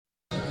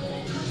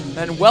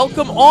And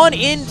welcome on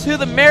into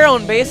the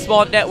Maryland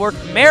Baseball Network.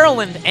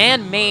 Maryland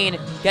and Maine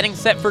getting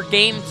set for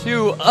Game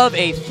 2 of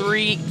a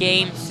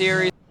 3-game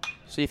series.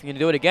 See if he can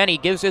do it again. He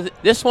gives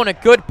this one a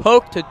good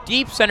poke to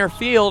deep center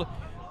field.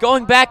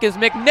 Going back is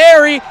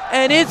McNary,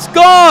 and it's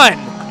gone!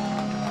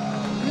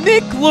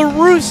 Nick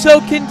LaRusso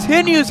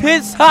continues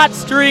his hot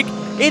streak.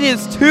 It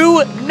is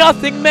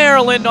 2-0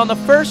 Maryland on the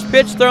first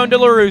pitch thrown to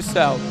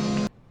LaRusso.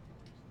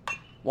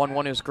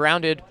 1-1 is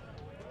grounded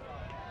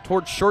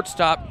towards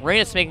shortstop.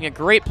 Reynes making a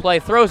great play,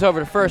 throws over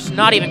to first,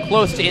 not even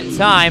close to in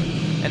time,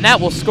 and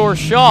that will score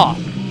Shaw.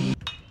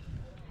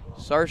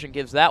 Sargent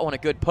gives that one a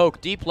good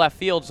poke, deep left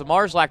field.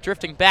 Zamarzlak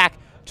drifting back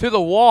to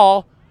the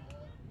wall.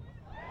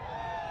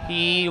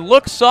 He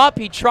looks up,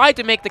 he tried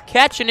to make the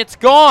catch, and it's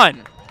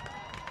gone.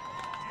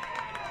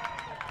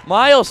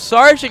 Miles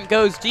Sargent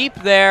goes deep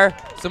there.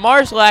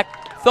 Zamarzlak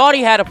thought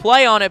he had a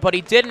play on it, but he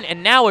didn't,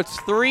 and now it's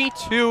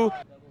 3-2.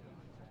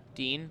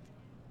 Dean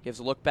gives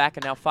a look back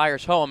and now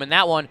fires home, and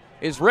that one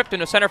is ripped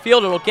into center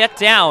field. It'll get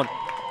down.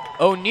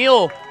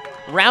 O'Neal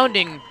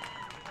rounding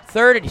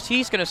third, and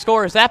he's going to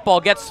score as that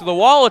ball gets to the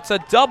wall. It's a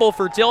double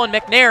for Dylan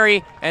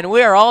McNary, and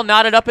we are all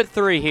knotted up at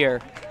 3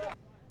 here.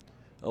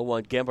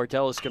 0-1,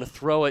 Gambardella is going to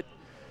throw it,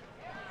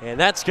 and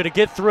that's going to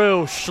get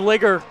through.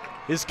 Schliger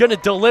is going to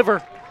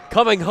deliver.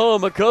 Coming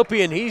home,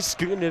 Agopian, he's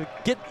going to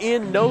get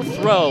in, no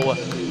throw.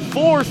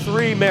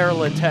 4-3,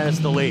 Maryland has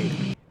the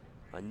lead.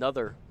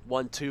 Another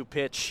 1-2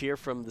 pitch here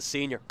from the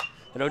senior.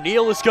 And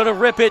O'Neal is going to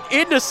rip it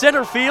into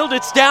center field.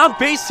 It's down,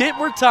 base hit,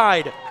 we're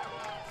tied.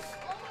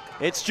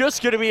 It's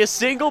just going to be a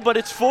single, but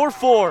it's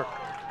 4-4.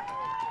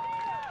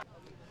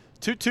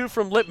 2-2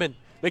 from Lippman.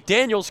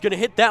 McDaniel's going to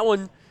hit that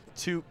one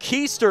to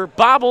Keister.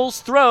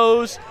 Bobbles,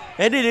 throws,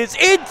 and it is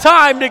in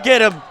time to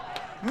get him.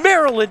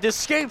 Maryland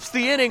escapes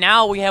the inning.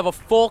 Now we have a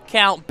full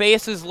count,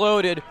 bases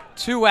loaded,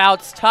 2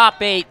 outs,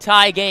 top 8,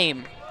 tie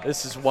game.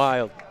 This is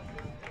wild.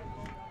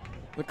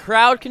 The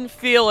crowd can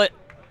feel it.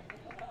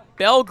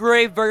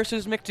 Belgrave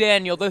versus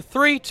McDaniel. The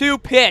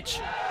 3-2 pitch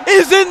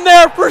is in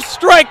there for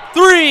strike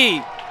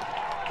 3.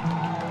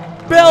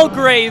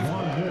 Belgrave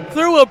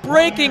threw a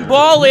breaking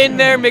ball in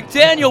there.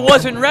 McDaniel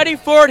wasn't ready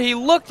for it. He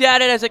looked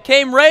at it as it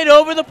came right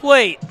over the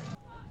plate.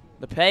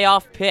 The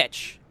payoff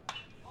pitch.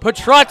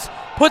 Petrutz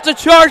puts a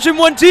charge in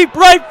one deep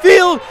right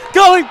field.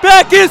 Going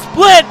back is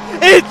split.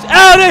 It's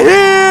out of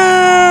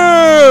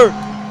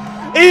here!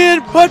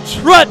 Ian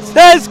Petrutz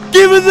has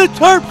given the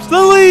Terps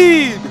the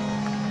lead.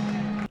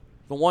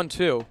 The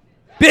 1-2.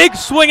 Big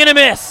swing and a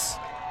miss.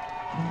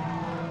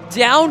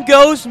 Down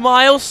goes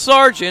Miles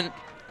Sargent.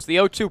 It's the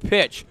 0-2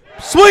 pitch.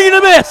 Swing and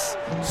a miss.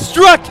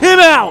 Struck him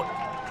out.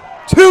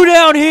 2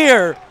 down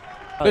here.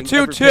 The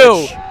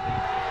 2-2.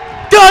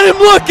 Got him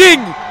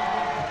looking.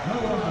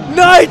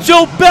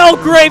 Nigel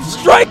Belgrave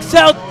strikes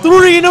out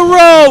 3 in a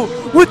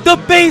row with the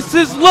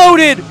bases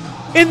loaded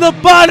in the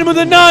bottom of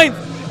the 9th,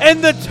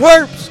 and the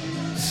Terps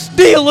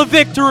steal a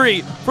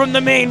victory from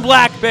the Maine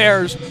Black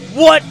Bears.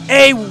 What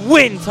a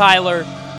win, Tyler.